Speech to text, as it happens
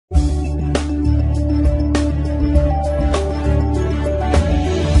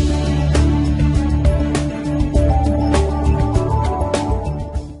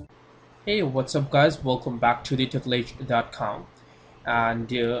Hey, what's up guys? Welcome back to the tutelage.com.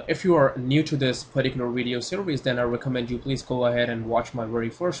 And if you are new to this particular video series, then I recommend you please go ahead and watch my very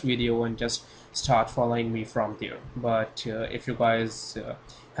first video and just start following me from there. But if you guys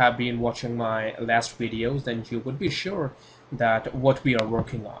have been watching my last videos, then you would be sure that what we are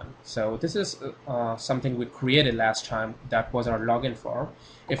working on. So this is something we created last time. That was our login form.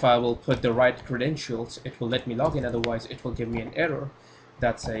 If I will put the right credentials, it will let me log in. Otherwise, it will give me an error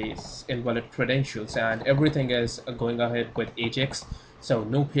that says invalid credentials, and everything is going ahead with Ajax, so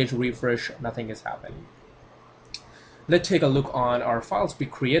no page refresh, nothing is happening. Let's take a look on our files we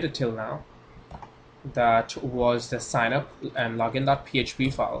created till now. That was the sign up and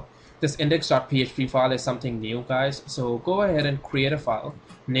login.php file. This index.php file is something new, guys, so go ahead and create a file,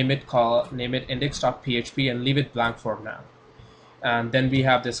 name it index.php and leave it blank for now. And then we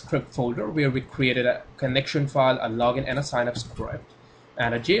have this script folder where we created a connection file, a login and a sign up script,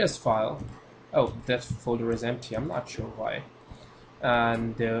 and a JS file. Oh, that folder is empty, I'm not sure why.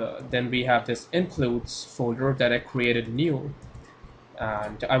 And then we have this includes folder that I created new,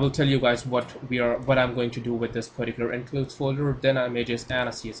 and I will tell you guys what I'm going to do with this particular includes folder, then images and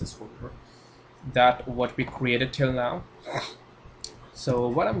a CSS folder. That what we created till now. So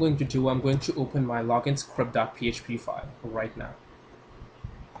what I'm going to do, I'm going to open my login script.php file right now.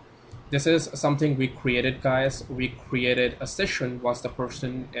 This is something we created, guys. We created a session once the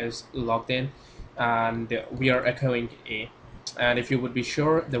person is logged in, and we are echoing A. And if you would be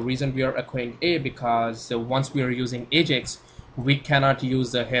sure, the reason we are echoing A because once we are using Ajax, we cannot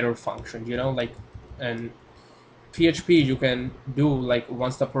use the header function. You know, like in PHP, you can do like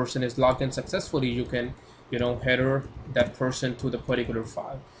once the person is logged in successfully, you can, you know, header that person to the particular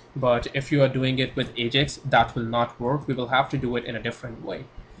file. But if you are doing it with Ajax, that will not work. We will have to do it in a different way.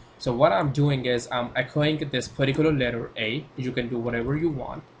 So what I'm doing is I'm echoing this particular letter A. You can do whatever you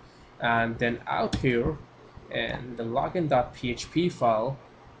want. And then out here in the login.php file,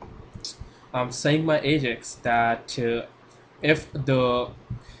 I'm saying my Ajax that if the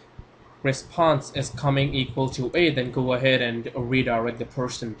response is coming equal to A, then go ahead and redirect the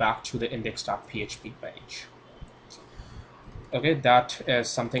person back to the index.php page. Okay, that is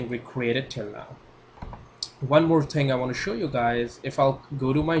something we created till now. One more thing I want to show you guys, if I'll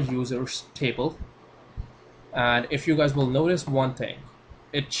go to my users table, and if you guys will notice one thing,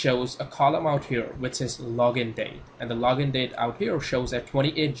 it shows a column out here which says login date, and the login date out here shows at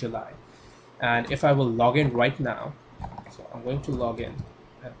 28 July. And if I will log in right now, so I'm going to log in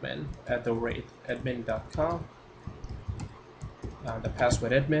admin@admin.com, and the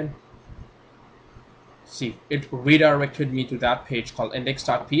password admin. See, it redirected me to that page called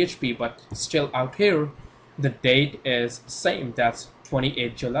index.php, but still out here the date is same, that's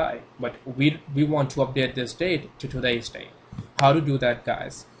 28 July, but we want to update this date to today's date. How to do that,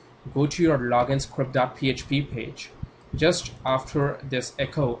 guys? Go to your login script.php page. Just after this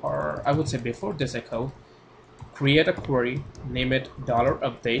echo, or I would say before this echo, create a query, name it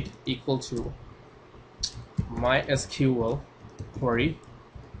 $update equal to MySQL query.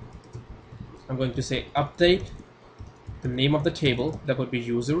 I'm going to say update the name of the table, that would be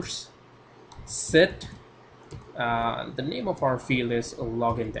users, set the name of our field is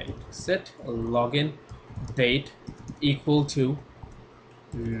login date, set login date equal to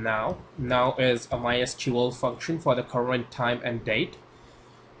now is a MySQL function for the current time and date,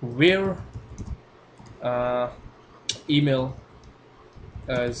 where email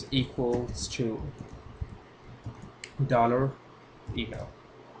is equals to $email.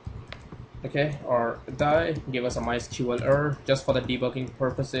 Okay, or die, give us a MySQL error just for the debugging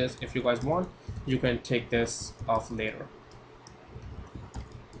purposes. If you guys want, you can take this off later.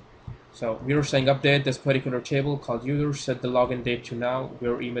 So we are saying update this particular table called users, set the login date to now,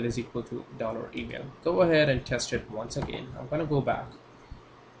 where email is equal to $email. Go ahead and test it once again. I'm gonna go back.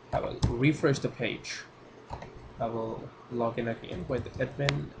 I will refresh the page. I will log in again with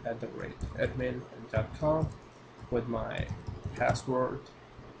admin@admin.com with my password,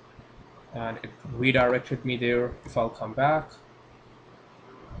 and it redirected me there. If I'll come back,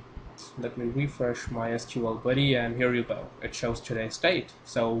 let me refresh my SQL buddy, and here you go, it shows today's date.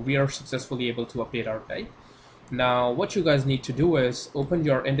 So we are successfully able to update our date. Now what you guys need to do is open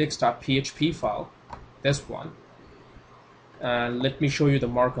your index.php file, this one, and let me show you the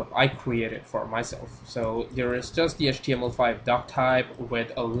markup I created for myself. So there is just the HTML5 doc type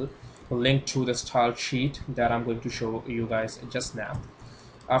with a link to the style sheet that I'm going to show you guys just now.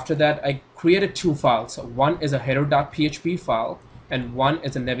 After that, I created two files. One is a header.php file and one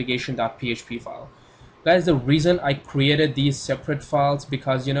is a navigation.php file. Guys, the reason I created these separate files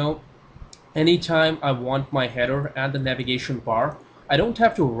because, you know, anytime I want my header and the navigation bar, I don't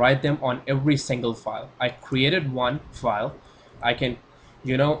have to write them on every single file. I created one file. I can,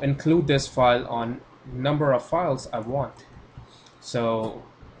 include this file on number of files I want. So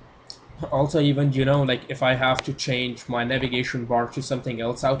also, even like if I have to change my navigation bar to something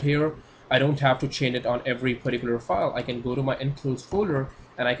else out here, I don't have to change it on every particular file. I can go to my includes folder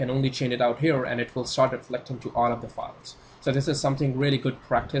and I can only change it out here, and it will start reflecting to all of the files. So this is something really good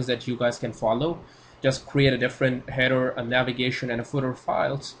practice that you guys can follow. Just create a different header, a navigation, and a footer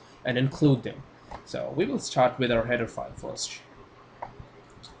files and include them. So we will start with our header file first.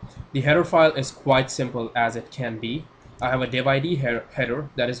 The header file is quite simple as it can be. I have a div ID header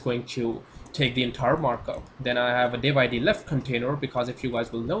that is going to take the entire markup. Then I have a div ID left container, because if you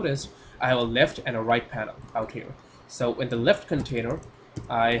guys will notice, I have a left and a right panel out here. So in the left container,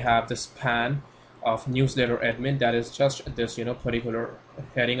 I have this span of newsletter admin, that is just this particular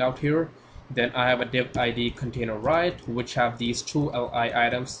heading out here. Then I have a div ID container right, which have these two li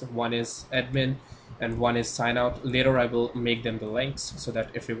items. One is admin and one is sign out. Later I will make them the links so that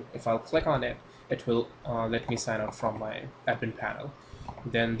if I'll click on it, it will let me sign out from my admin panel.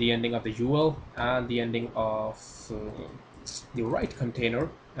 Then the ending of the UL and the ending of the right container,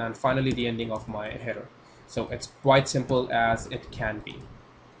 and finally the ending of my header. So it's quite simple as it can be.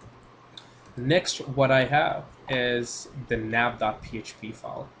 Next, what I have is the nav.php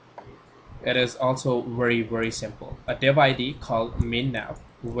file. It is also very, very simple. A div ID called main nav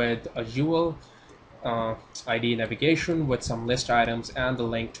with a UL ID navigation with some list items and the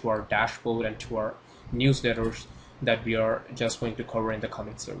link to our dashboard and to our newsletters that we are just going to cover in the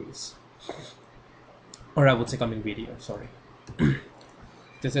coming series, or I would say coming video, sorry.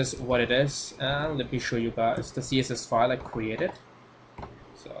 This is what it is, and let me show you guys the CSS file I created.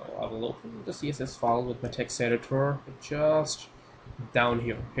 So I will open the CSS file with my text editor. Just down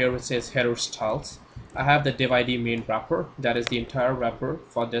here it says header styles. I have the div ID main wrapper, that is the entire wrapper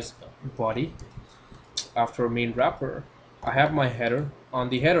for this body. After main wrapper, I have my header. On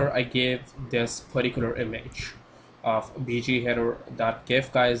the header, I gave this particular image of bg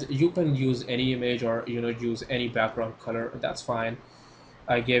header.gif. Guys, you can use any image or use any background color, that's fine.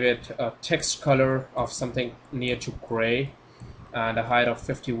 I gave it a text color of something near to gray and a height of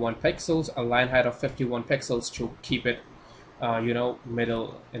 51 pixels, a line height of 51 pixels to keep it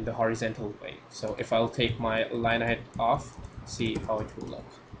middle in the horizontal way. So if I'll take my line height off, see how it will look.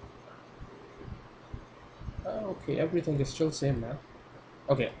 Okay, everything is still same, man.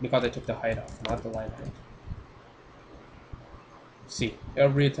 Okay, because I took the height off, not the line height. See,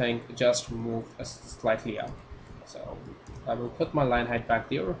 everything just moved slightly up. So I will put my line height back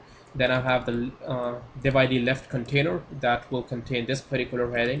there. Then I have the div ID left container that will contain this particular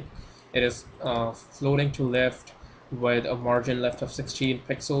heading. It is floating to left with a margin left of 16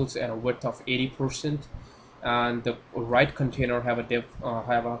 pixels and a width of 80%. And the right container have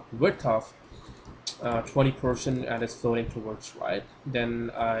a width of 20% and it's floating towards right.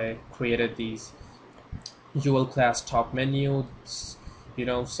 Then I created these UL class top menu,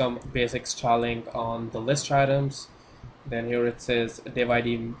 some basic styling on the list items. Then here it says div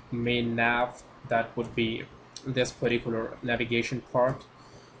ID main nav, that would be this particular navigation part.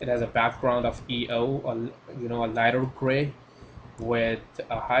 It has a background of EO, a lighter gray with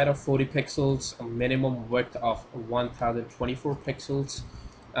a height of 40 pixels, a minimum width of 1024 pixels,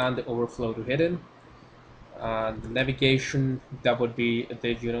 and the overflow to hidden. The navigation, that would be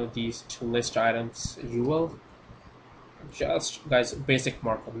the these two list items UL. Just guys, basic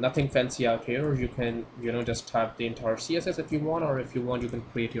markup, nothing fancy out here. You can just type the entire CSS if you want, or if you want you can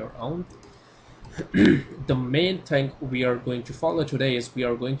create your own. The main thing we are going to follow today is we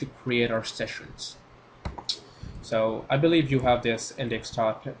are going to create our sessions. So I believe you have this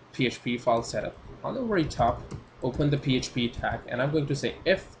index.php file set up. On the very top, open the PHP tag, and I'm going to say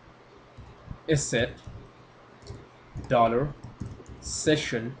if is set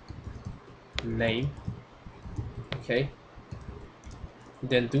 $session name. Okay,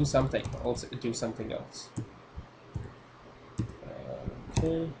 then do something else.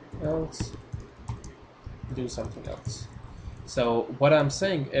 Okay, else, do something else. So what I'm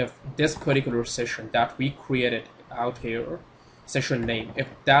saying, if this particular session that we created out here, session name, if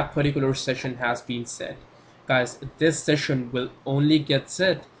that particular session has been set, guys, this session will only get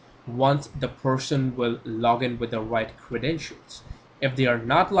set once the person will log in with the right credentials. If they are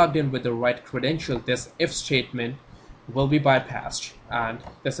not logged in with the right credential, this if statement will be bypassed and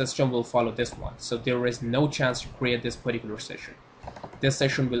the system will follow this one. So there is no chance to create this particular session. This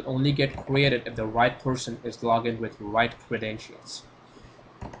session will only get created if the right person is logged in with right credentials.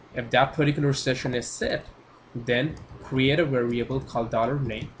 If that particular session is set, then create a variable called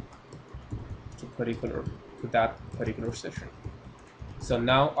 $name to that particular session. So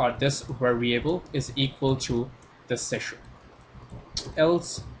now this variable is equal to the session.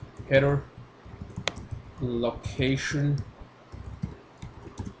 Else header location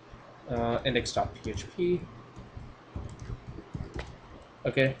index.php.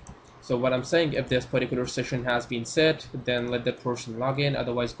 Okay, so what I'm saying, if this particular session has been set, then let that person log in.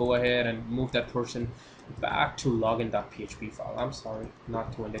 Otherwise, go ahead and move that person back to login.php file. I'm sorry,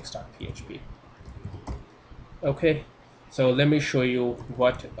 not to index.php. Okay, so let me show you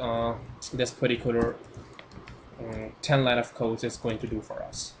what this particular 10 line of code is going to do for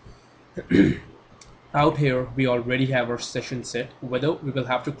us. Out here, we already have our session set. Whether we will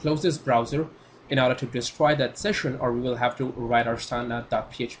have to close this browser in order to destroy that session, or we will have to write our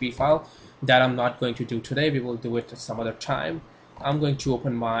standard.php file, that I'm not going to do today. We will do it some other time. I'm going to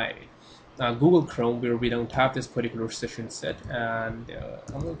open my Google Chrome, where we don't have this particular session set, and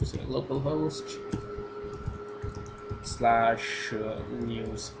I'm going to say localhost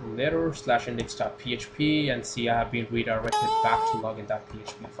 /newsletter /index.php, and see I have been redirected back to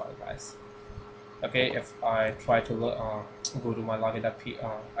login.php file, guys. Okay, if I try to go to my login.php,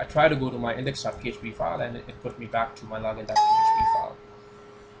 I try to go to my index.php file, and it put me back to my login.php file.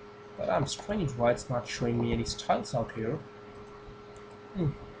 But I'm strange why it's not showing me any styles out here.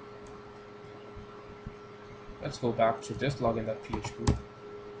 Let's go back to this login.php.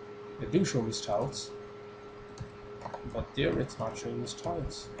 They do show me styles, but there it's not showing me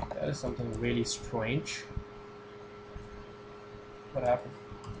styles. That is something really strange. What happened?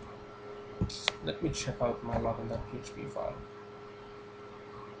 Let me check out my login.php file.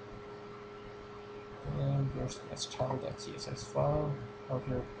 And here's my style.css file out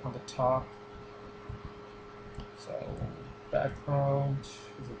here on the top. So background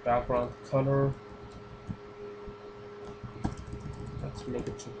is a background color. Let's make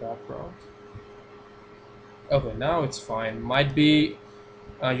it to background. Okay, now it's fine. Might be,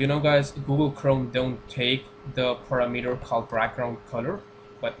 you know, guys, Google Chrome don't take the parameter called background color,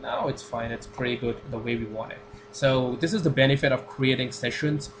 but now it's fine. It's pretty good the way we want it. So this is the benefit of creating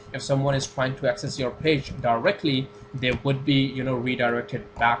sessions. If someone is trying to access your page directly, they would be, you know, redirected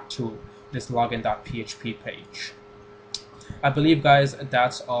back to this login.php page. I believe, guys,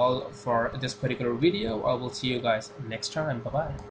 that's all for this particular video. I will see you guys next time. Bye bye.